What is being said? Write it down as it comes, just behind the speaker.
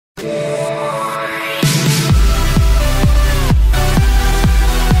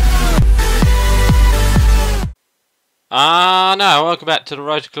now, welcome back to the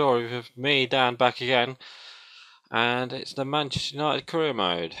Road to Glory with me, Dan, back again. And it's the Manchester United career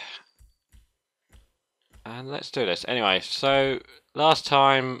mode. And let's do this. Anyway, so last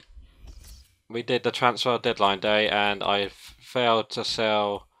time we did the transfer deadline day and I failed to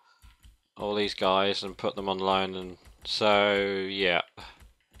sell all these guys and put them on loan, and so yeah.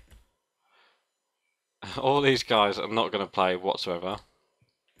 All these guys are not going to play whatsoever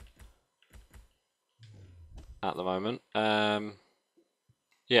at the moment.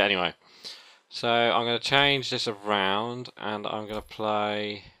 Yeah, anyway. So I'm going to change this around and I'm going to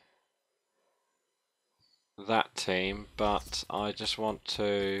play that team, but I just want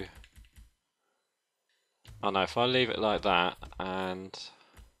to... Oh no, if I leave it like that and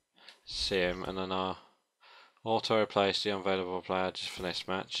see him, and then I'll auto replace the unavailable player just for this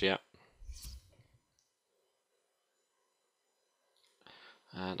match, yep.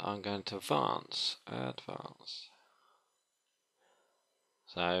 And I'm going to advance.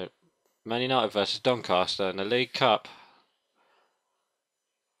 So, Man United versus Doncaster in the League Cup.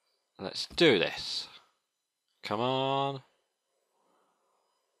 Let's do this. Come on.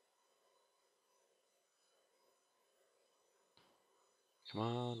 Come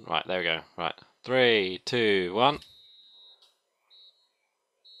on. Right, there we go. Right. 3, 2, 1.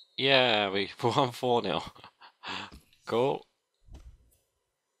 Yeah, we won 4-0. Cool.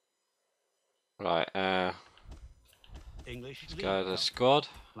 Right, let's go to the squad.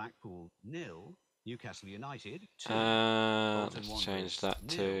 Blackpool 0, Newcastle United 2. Let's change that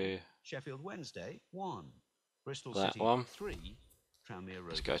to Sheffield Wednesday 1, Bristol that City one. 3, Tranmere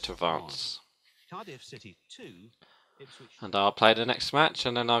Let's go to advance. 1, Cardiff City 2, Ipswich. And I'll play the next match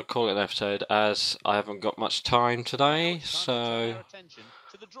and then I'll call it an episode, as I haven't got much time today. So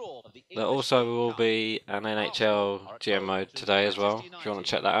there also will be an NHL GM mode today as well, if you want to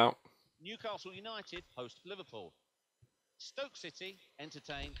check that out. Newcastle United host Liverpool. Stoke City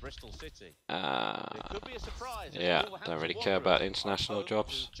entertain Bristol City. It could be a surprise. Yeah, don't really care about international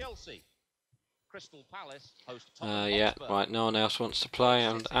jobs. Chelsea. Crystal Palace host yeah, right, no one else wants to play,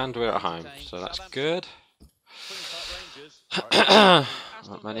 and we're at home, so that's good.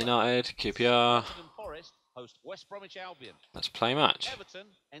 Man United, QPR. Host West Bromwich Albion. Let's play match. Everton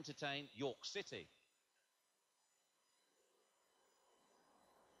entertain York City.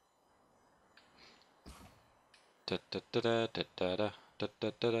 Da, da, da, da, da, da, da,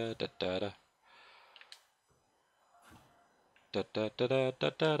 da, da, da, da, da. Da, da, da, da, da,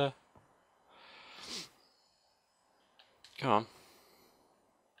 da, da. Come on.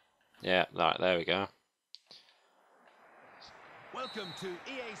 Yeah, right, there we go. Welcome to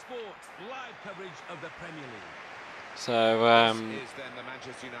EA Sports live coverage of the Premier League. So,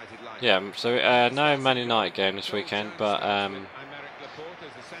 yeah, so no Man United game this weekend, but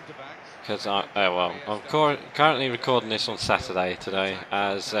because I'm currently recording this on Saturday today,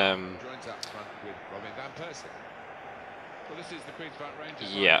 as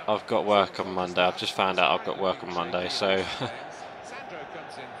yeah, I've got work on Monday. I've just found out I've got work on Monday, so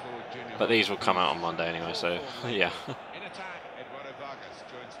but these will come out on Monday anyway, so yeah.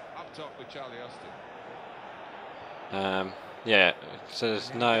 Yeah, so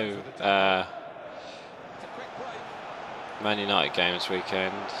there's no Man United game this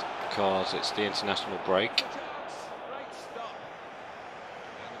weekend because it's the international break.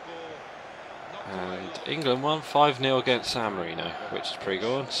 And England won 5-0 against San Marino, which is pretty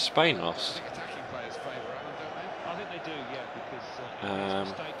good. And Spain lost. I think they do, yeah,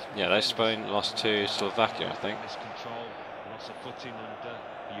 because yeah, they Spain lost to Slovakia, I think.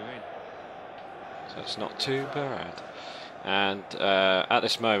 So it's not too bad. And at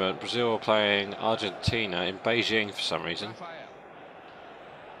this moment, Brazil are playing Argentina in Beijing for some reason.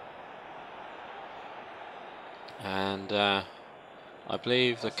 And I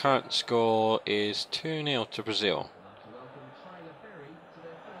believe the current score is 2-0 to Brazil.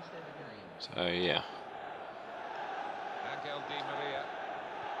 So yeah.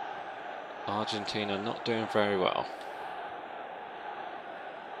 Argentina not doing very well.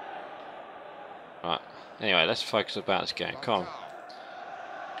 Right. Anyway, let's focus about this game. Come on.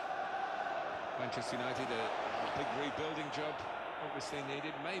 Manchester United, a big rebuilding job obviously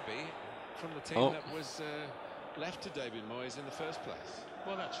needed, maybe, from the team that was left to David Moyes in the first place.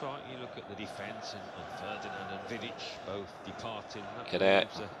 Well, that's right. You look at the defence and Ferdinand and Vidic both departing. Get it.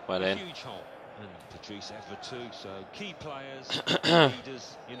 Well in. Huge hole. And Patrice Evra too. So key players,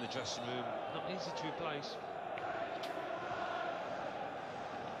 leaders in the dressing room, not easy to replace.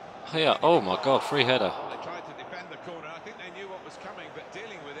 Oh, yeah. Oh my God, free header. They tried to defend the corner. I think they knew what was coming, but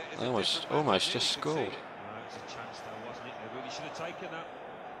dealing with it is almost just scored. Well, it was a chance though, wasn't it? They really should have taken that.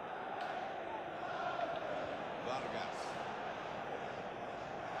 Vargas.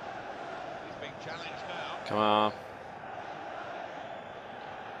 Challenge now. Come on.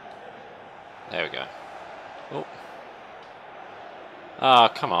 There we go. Oh. Ah,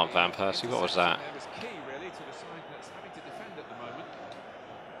 come on, Van Persie. What was that? There was key, really, to the side that's having to defend at the moment.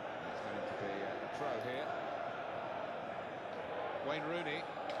 It's going to be a throw here. Wayne Rooney.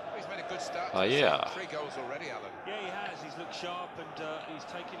 He's made a good start. Oh, yeah. 3 goals already, Alan. Yeah, he has. He's looked sharp and he's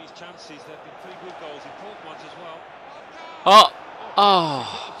taken his chances. They've been pretty good goals, important ones as well. Oh!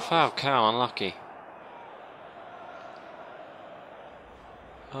 Oh! Falcao, unlucky.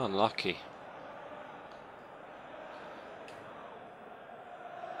 Unlucky.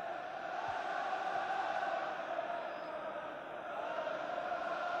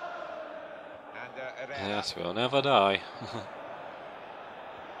 And Yes, we'll never die. it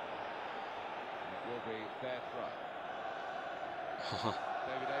will be their throw.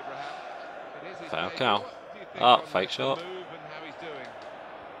 David Abraham. It is his Falcao. debut. What do you think Ah, on fake the shot. move and how he's doing?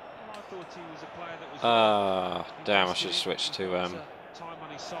 Well, I thought he was a player that was... Ah, damn, I should have switched to...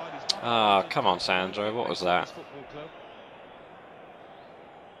 Ah, come on, Sandro, what was that?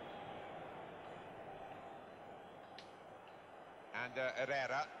 And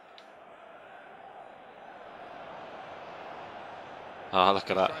Herrera. Ah, look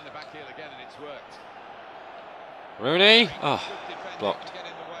at that. Trying the back heel again, and it's worked. Rooney? Good Oh, defending blocked. to get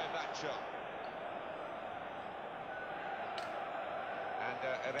in the way of that shot. And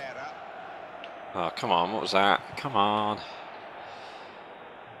Herrera. Oh, come on, what was that? Come on.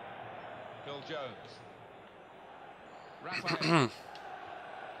 Phil Jones. Rafael.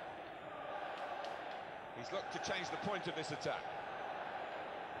 He's looked to change the point of this attack.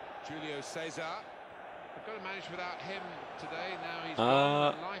 Julio Cesar. They've got to manage without him today. Now he's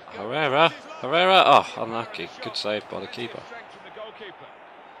gone, and life goes. Herrera. Herrera. Oh, unlucky. Good save by the keeper. Strength from the goalkeeper.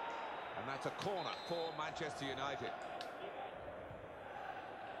 And that's a corner for Manchester United.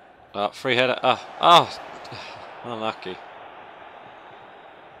 Free header. Oh, unlucky.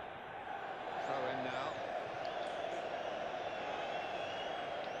 Throw in now.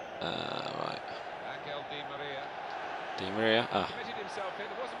 Right. Angel Di Maria. Di Maria. Committed himself in.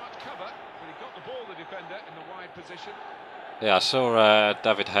 There wasn't much cover, but he got the ball, the defender, in the wide position. Yeah, I saw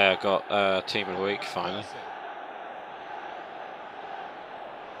David Hare got Team of the Week finally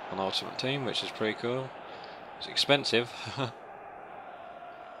on Ultimate Team, which is pretty cool. It's expensive.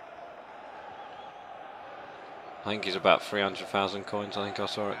 I think he's about 300,000 coins. I think I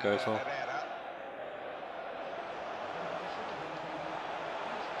saw it go for. Herrera.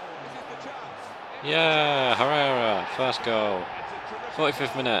 This is the chance. Yeah, Herrera, first goal. It's a terrific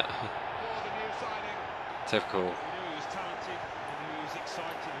 45th minute. for the new signing. Typical. We knew he was talented, we knew he was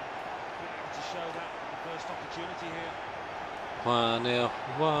excited, and being able to show that in the first opportunity here. 1-0,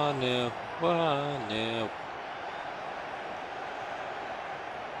 1-0, 1-0.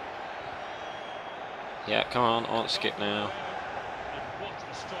 Yeah, come on, I want to skip now. And what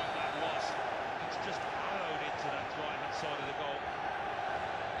a strike that was. It's just arrowed into that right-hand side of the goal.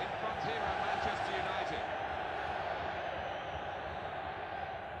 In front here at Manchester United.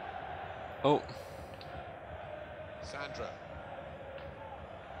 Oh, Sandro.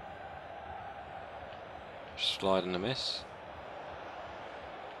 slide and a miss.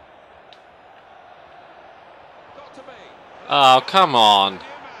 Got to be. Oh, come on.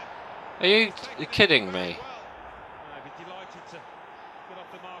 Are you kidding me? I'd be delighted to get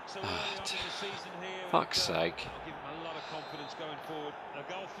off the mark so early on in the season here. Fuck's sake. I'll give him a lot of confidence going forward. A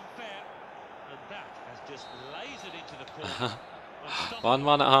goal from fair, and that has just lasered into the corner.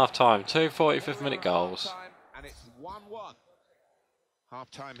 1-1 at half time. 2 45th minute goals. Half-time, and it's 1-1.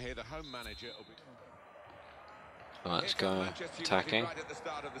 Half time here, the home manager will be. Right, let's Here comes go Manchester United attacking. right at the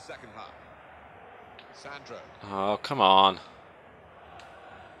start of the second half. Sandro. Oh, come on.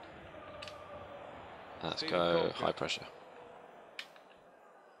 Let's go high pressure.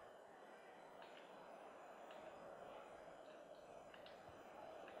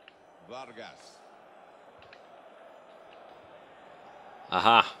 Vargas.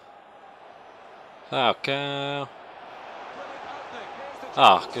 Aha. Falcao. Brilliant opening. Here's the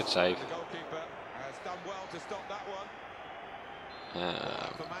Ah, chance. good save. The goalkeeper has done well to stop that one.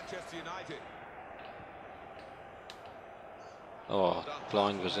 For Manchester United. Oh,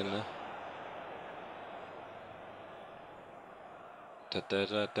 blind was in there. Da, da,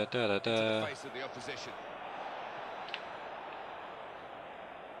 da, da, da, da, To the da. face of the opposition.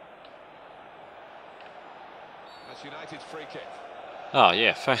 That's United's free kick. Oh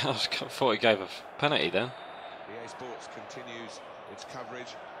yeah, I thought he gave a penalty then. EA Sports continues its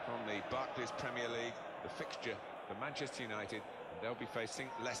coverage from the Barclays Premier League, the fixture for Manchester United They'll be facing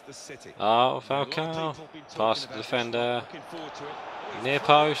Leicester City. Oh, Now, a lot of Falcao. people have been talking Past the about this defender. lot. Looking forward to it. Near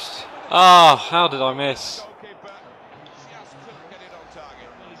post. Oh, how did I miss? Goalkeeper just couldn't get it on target.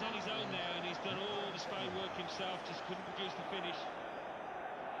 Well, he's on his own there, and he's done all the spade work himself, just couldn't produce the finish.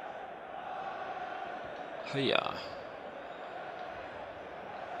 Hiya.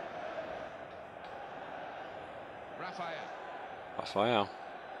 Raphael.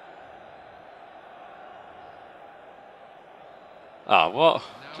 Ah, what?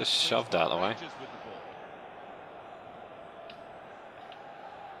 Just shoved out of the way.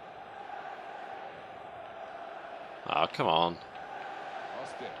 Ah, come on.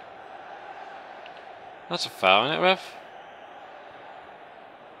 That's a foul, isn't it, ref?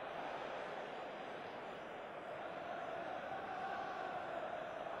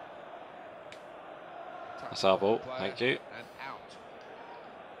 That's our ball, thank you. And out.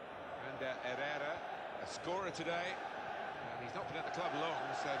 And Herrera, a scorer today. And he's not been at the club long,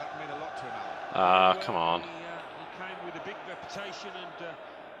 so that will mean a lot to him, Alan. Ah, come on. He came with a big reputation, and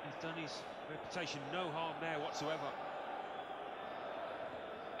he's done his reputation no harm there whatsoever.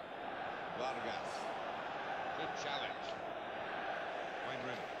 Vargas. Good challenge. Wayne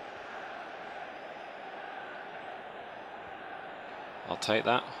Rooney. I'll take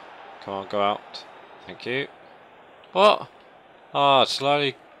that. Come on, go out. Thank you. What? Oh, it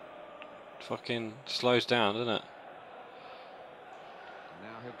slowly fucking slows down, doesn't it?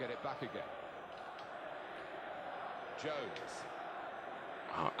 Now he'll get it back again. Jones.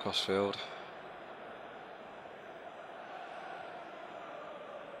 Oh, crossfield.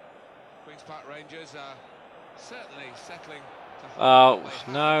 Queen's Park Rangers are certainly settling to Oh, hold what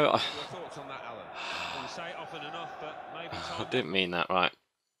they no. have. Your thoughts on that, Alan? We say it often enough, but maybe I time. didn't mean that, right.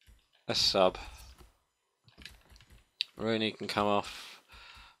 Let's sub. Rooney can come off.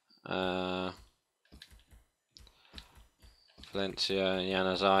 Valencia and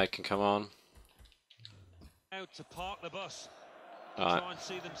Januzaj can come on. Now to park the bus. Right. Try and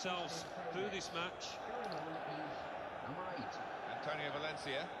see themselves through this match. Antonio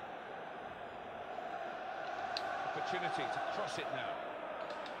Valencia. Opportunity to cross it now.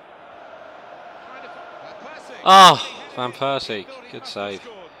 Oh, Van Persie. Good save.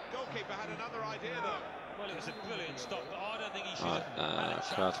 Goalkeeper had another idea though. Well, it was a brilliant stop, but I don't think he should Right, have managed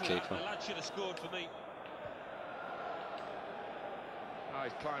that crowd through keeper. that. The lad should have scored for me. Oh,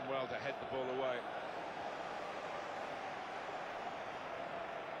 he's climbed well to head the ball away.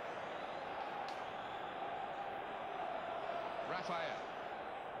 Raphael.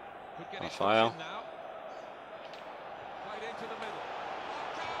 Could get Raphael. it now. Played into the middle.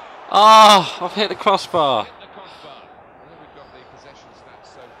 Oh, I've hit the crossbar. Hit the crossbar. Well, we've got the possession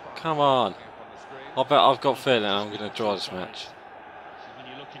stats so far. Come on. Up the screen. I bet I've got feeling I'm going to draw this match. So when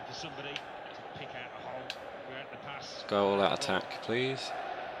you're looking for somebody to pick out a hole throughout the pass. Go all out attack, please.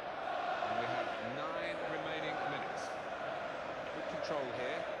 And we have 9 remaining minutes. Good control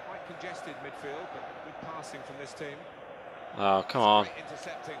here. Quite congested midfield, but good passing from this team. Oh, come on. Great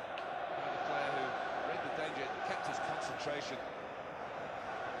intercepting by the player who read the danger, kept his concentration.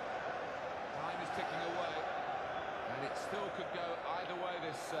 Time is ticking away, and it still could go either way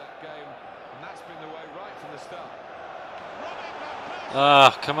this game, and that's been the way right from the start.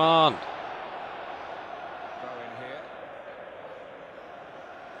 Ah, come on. Throw in here.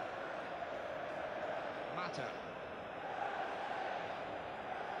 Mata.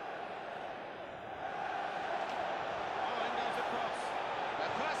 Oh, in goes the cross.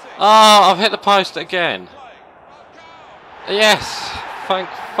 They're pressing. Oh, I've hit the post again. Yes. Thank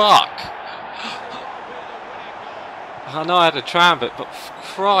fuck. I know I had a tram, but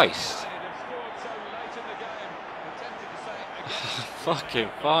Christ. Fucking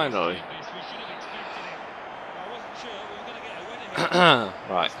finally.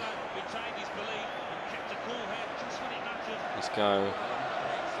 Right. Let's go.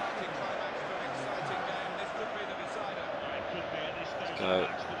 Let's go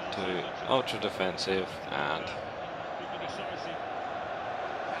to ultra defensive and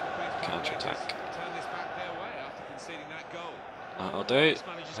counter attack. That'll do.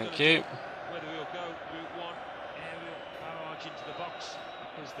 Thank you. Whether we'll go route one, aerial barrage into the box,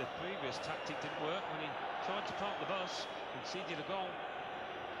 because the previous tactic didn't work when he tried to park the bus, conceded a goal.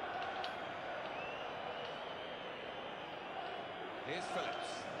 Here's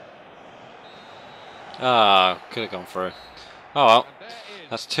Phillips. Ah, could have gone through. Oh well,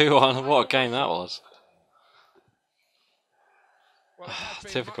 that's 2-1. What a game that was.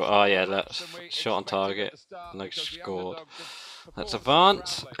 Typical. Oh yeah, that's shot on target. No scored. Let's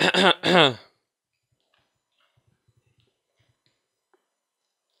advance. And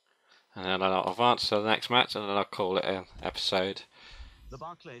then I'll advance to the next match, and then I'll call it an episode. The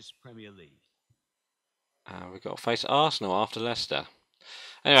Barclays Premier League. We've got to face Arsenal after Leicester.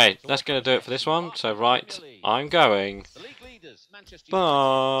 Anyway, that's going to do it for this one. So, right, I'm going. The league leaders, Manchester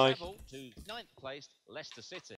Bye. United, travel to 9th placed Leicester City.